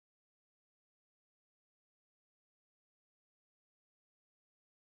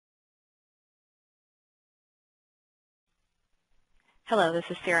Hello, this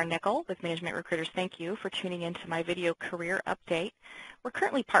is Sarah Nickell with Management Recruiters. Thank you for tuning in to my video career update. We're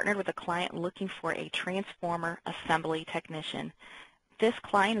currently partnered with a client looking for a transformer assembly technician. This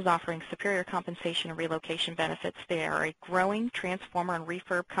client is offering superior compensation and relocation benefits. They are a growing transformer and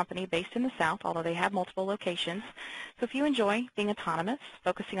refurb company based in the South, although they have multiple locations. So if you enjoy being autonomous,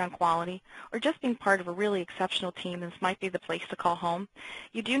 focusing on quality, or just being part of a really exceptional team, this might be the place to call home.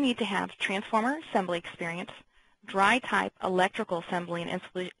 You do need to have transformer assembly experience, dry type electrical assembly and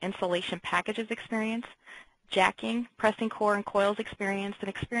installation packages experience, jacking, pressing core and coils experience, and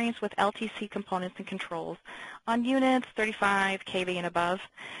experience with LTC components and controls on units 35 kV and above.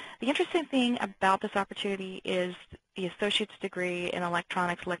 The interesting thing about this opportunity is the associate's degree in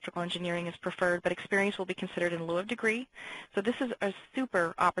electronics, electrical engineering is preferred, but experience will be considered in lieu of degree. So this is a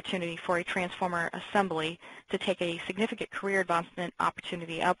super opportunity for a transformer assembly to take a significant career advancement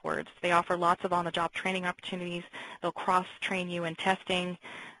opportunity upwards. They offer lots of on-the-job training opportunities. They'll cross-train you in testing.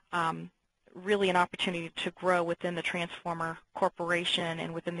 Really an opportunity to grow within the transformer corporation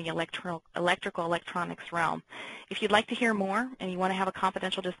and within the electrical electronics realm. If you'd like to hear more and you want to have a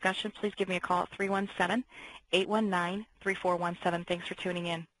confidential discussion, please give me a call at 317-819-3417. Thanks for tuning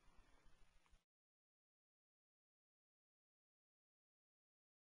in.